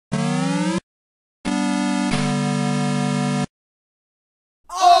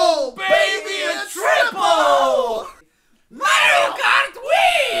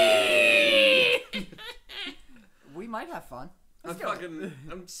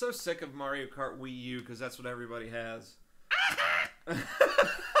I'm so sick of Mario Kart Wii U because that's what everybody has.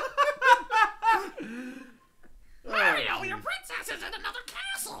 Mario, your princess is in another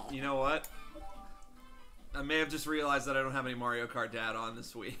castle. You know what? I may have just realized that I don't have any Mario Kart Dad on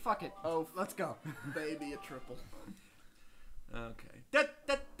this week. Fuck it. Oh, let's go. Baby, a triple. Okay.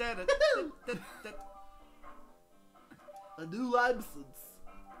 A new license.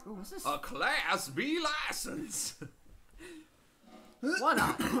 Ooh, what's this? A Class B license. Why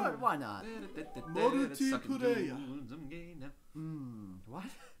not? Why not? Multi-player. What?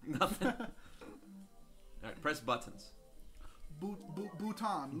 Nothing. Alright, press buttons.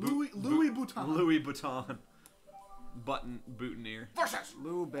 Bhutan. Louis Bhutan. Louis Vuitton. Boutonniere. Versus.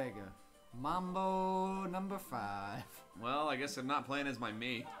 Lou Bega. Mambo number 5. Well, I guess I'm not playing as my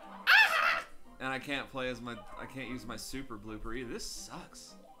me. And I can't play as my... I can't use my super blooper either. This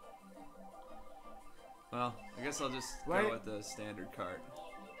sucks. Well, I guess I'll just go with the standard cart.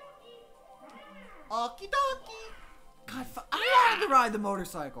 Okie dokie. God, I wanted to ride the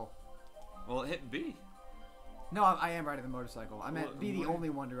motorcycle. Well, hit B. No, I am riding the motorcycle. I meant be the only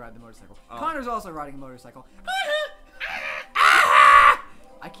one to ride the motorcycle. Oh. Connor's also riding a motorcycle.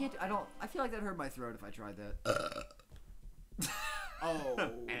 I can't. I feel like that hurt my throat if I tried that.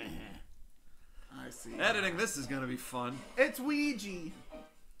 Oh. I see. Editing this is gonna be fun. It's Ouija.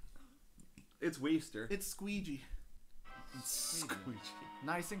 It's Wiister. It's squeegee. Squeegee.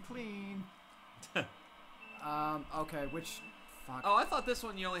 Nice and clean. Okay, which... Fuck. Oh, I thought this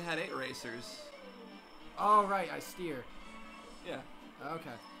one you only had 8 racers. Oh, right, I steer. Yeah. Okay.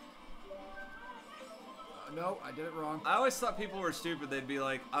 No, I did it wrong. I always thought people were stupid. They'd be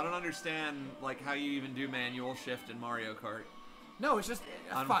like, I don't understand like how you even do manual shift in Mario Kart. No, it's just...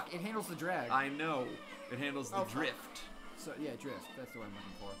 fuck, it handles the drag. I know. It handles the drift. So, yeah, drift. That's the word I'm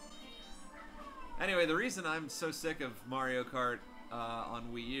looking for. Anyway, the reason I'm so sick of Mario Kart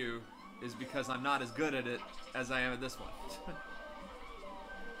on Wii U is because I'm not as good at it as I am at this one.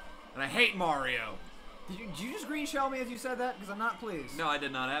 And I hate Mario. Did you just green shell me as you said that? Because I'm not pleased. No, I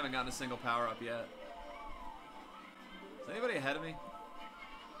did not. I haven't gotten a single power-up yet. Is anybody ahead of me?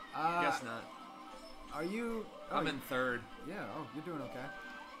 Guess not. Are you... Oh, I'm in 3rd. Yeah, oh, you're doing okay.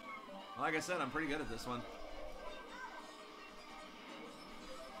 Like I said, I'm pretty good at this one.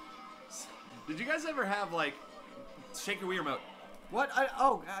 Did you guys ever have, like, shake your Wii remote? What? I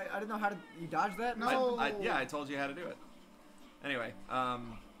didn't know how to... You dodged that? No. Yeah, I told you how to do it. Anyway,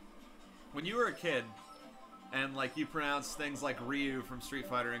 when you were a kid, and, like, you pronounced things like Ryu from Street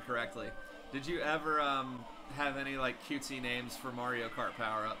Fighter incorrectly, did you ever, have any, like, cutesy names for Mario Kart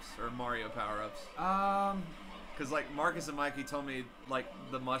power-ups, or Mario power-ups? Because, like, Marcus and Mikey told me, like,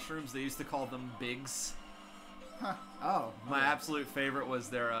 the mushrooms, they used to call them bigs. Huh. Oh. My absolute favorite was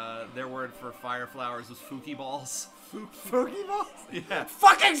their word for fire flowers was Fuki balls. Fuki balls? Yeah.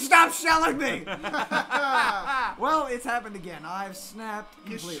 Fucking stop shelling me! Well, it's happened again. I've snapped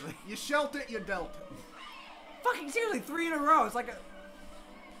completely. You shelt it, you dealt it. Fucking seriously, 3 in a row. It's like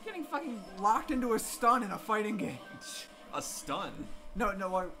getting fucking locked into a stun in a fighting game. A stun? No,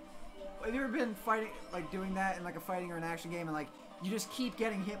 what? Have you ever been fighting, like doing that in like a fighting or an action game, and like you just keep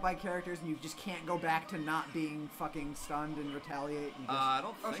getting hit by characters and you just can't go back to not being fucking stunned and retaliate? And just... I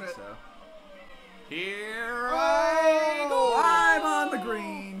don't think so. Here I go! I'm on the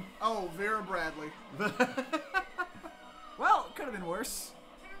green. Oh, Vera Bradley. Well, it could have been worse.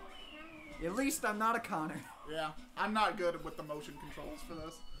 At least I'm not a Connor. Yeah, I'm not good with the motion controls for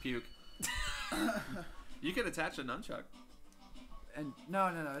this. Puke. You could attach a nunchuck. And no,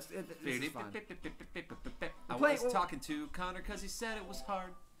 this is fine. I was talking to Connor because he said it was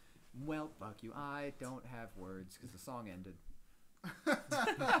hard. Well, fuck you. I don't have words because the song ended.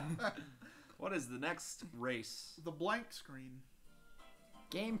 What is the next race? The blank screen.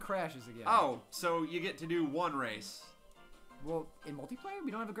 Game crashes again. Oh, so you get to do one race. Well, in multiplayer,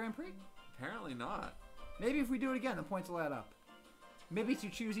 we don't have a Grand Prix? Apparently not. Maybe if we do it again, the points will add up. Maybe to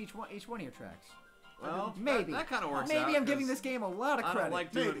choose each one of your tracks. Well, maybe. That kind of works out. Maybe I'm giving this game a lot of credit. I don't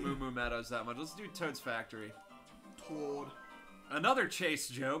like doing Moo Moo Meadows that much. Let's do Toad's Factory. Toad. Another chase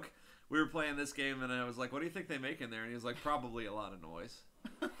joke. We were playing this game and I was like, what do you think they make in there? And he was like, probably a lot of noise.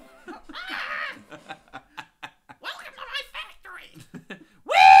 Welcome to my factory.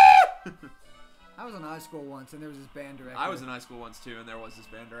 Woo! I was in high school once and there was this band director. I was in high school once too and there was this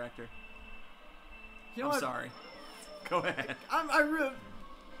band director. You know I'm sorry. Go ahead. I'm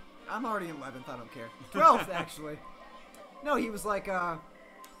already in 11th, I don't care. 12th, actually. No, he was like,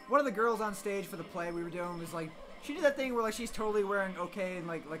 one of the girls on stage for the play we were doing was like, she did that thing where like she's totally wearing okay and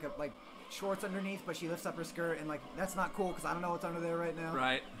like shorts underneath, but she lifts up her skirt and like, that's not cool because I don't know what's under there right now.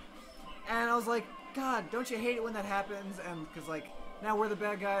 Right. And I was like, God, don't you hate it when that happens? And because like now we're the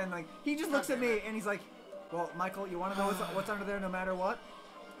bad guy, and like he just looks at me and he's like, well, Michael, you want to know what's under there no matter what?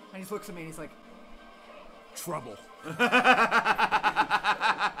 And he just looks at me and he's like, trouble.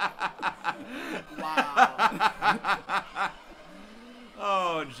 Wow.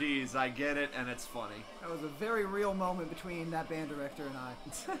 Oh, jeez, I get it, and it's funny. That was a very real moment between that band director and I.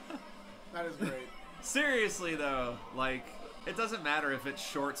 That is great. Seriously, though, like, it doesn't matter if it's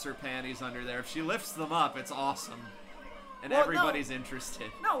shorts or panties under there. If she lifts them up, it's awesome. And Well, everybody's interested.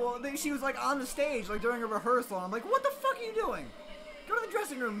 No, well, she was like on the stage, like during a rehearsal. And I'm like, what the fuck are you doing? Go to the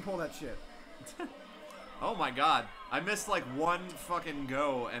dressing room and pull that shit. Oh my god. I missed like one fucking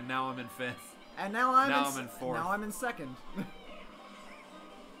go, and now I'm in 5th. And now I'm Now I'm in 4th. Now I'm in 2nd.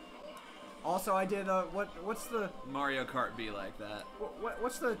 Also, I did what's the Mario Kart be like that.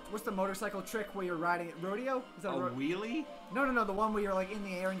 what's the motorcycle trick where you're riding it? Rodeo? Is that A wheelie? No, the one where you're like in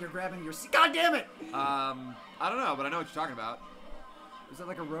the air and you're grabbing your seat. God damn it! I don't know, but I know what you're talking about. Is that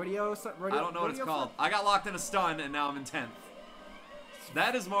like a rodeo? I don't know what it's called. I got locked in a stun, and now I'm in 10th.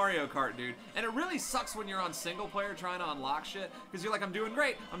 That is Mario Kart, dude. And it really sucks when you're on single player trying to unlock shit, because you're like, I'm doing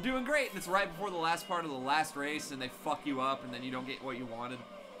great, and it's right before the last part of the last race, and they fuck you up, and then you don't get what you wanted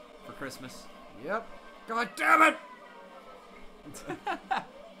for Christmas. Yep. God damn it!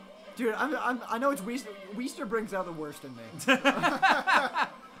 Dude, I know it's Wiister. Wiister brings out the worst in me.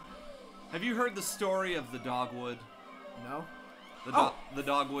 Have you heard the story of the dogwood? No? The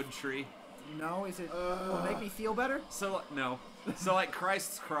dogwood tree? No? Is it will it make me feel better? So, no. So, like,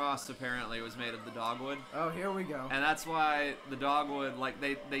 Christ's cross, apparently, was made of the dogwood. Oh, here we go. And that's why the dogwood, like,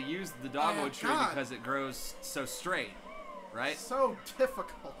 they used the dogwood tree God. because it grows so straight, right? So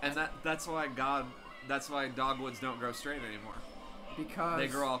difficult. And that's why dogwoods don't grow straight anymore. Because They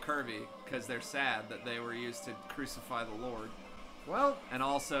grow all curvy, because they're sad that they were used to crucify the Lord. Well, And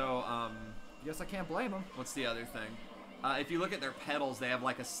also, guess I can't blame them. what's the other thing? If you look at their petals, they have,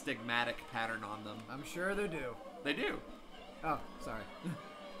 like, a stigmatic pattern on them. I'm sure they do. They do. Oh, sorry.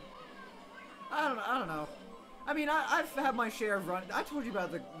 I don't know. I mean, I've had my share of run. I told you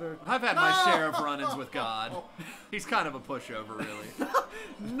about the. I've had my share of run-ins with God. He's kind of a pushover, really.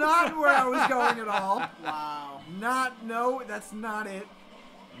 Not where I was going at all. Wow. No, that's not it.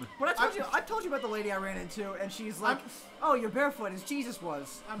 But I told you about the lady I ran into, and she's like, I'm- "Oh, you're barefoot as Jesus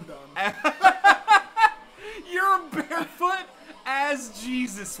was." I'm done. You're barefoot as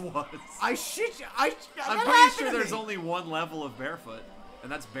Jesus was. I shit you. I'm that pretty happened sure to there's me. only one level of barefoot,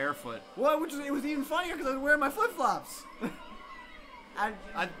 and that's barefoot. Well, it was even funnier because I was wearing my flip flops.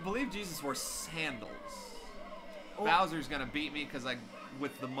 I believe Jesus wore sandals. Oh. Bowser's gonna beat me because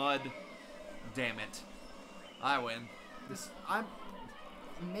with the mud. Damn it, I win. I'm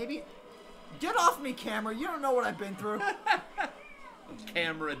maybe. Get off me, camera. You don't know what I've been through.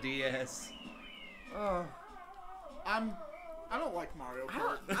 Camera DS. Oh. I don't like Mario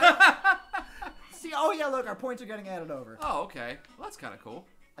Kart. See, oh yeah, look, our points are getting added over. Oh, okay. Well, that's kind of cool.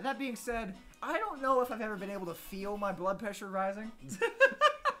 And that being said, I don't know if I've ever been able to feel my blood pressure rising.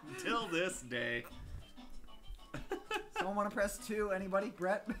 Till this day. Someone want to press 2? Anybody?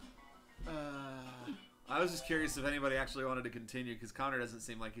 Brett? I was just curious if anybody actually wanted to continue, because Connor doesn't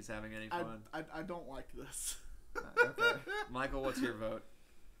seem like he's having any fun. I don't like this. Okay. Michael, what's your vote?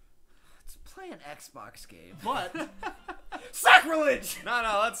 Let's play an Xbox game. But Sacrilege!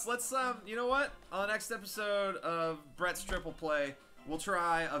 No, let's you know what? On the next episode of Brett's Triple Play, we'll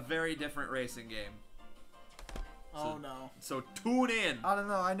try a very different racing game. oh no. So tune in. I don't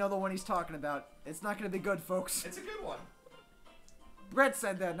know. I know the one he's talking about. It's not going to be good, folks. It's a good one. Brett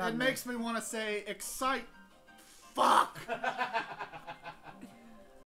said that, not It me. makes me want to say excite. Fuck.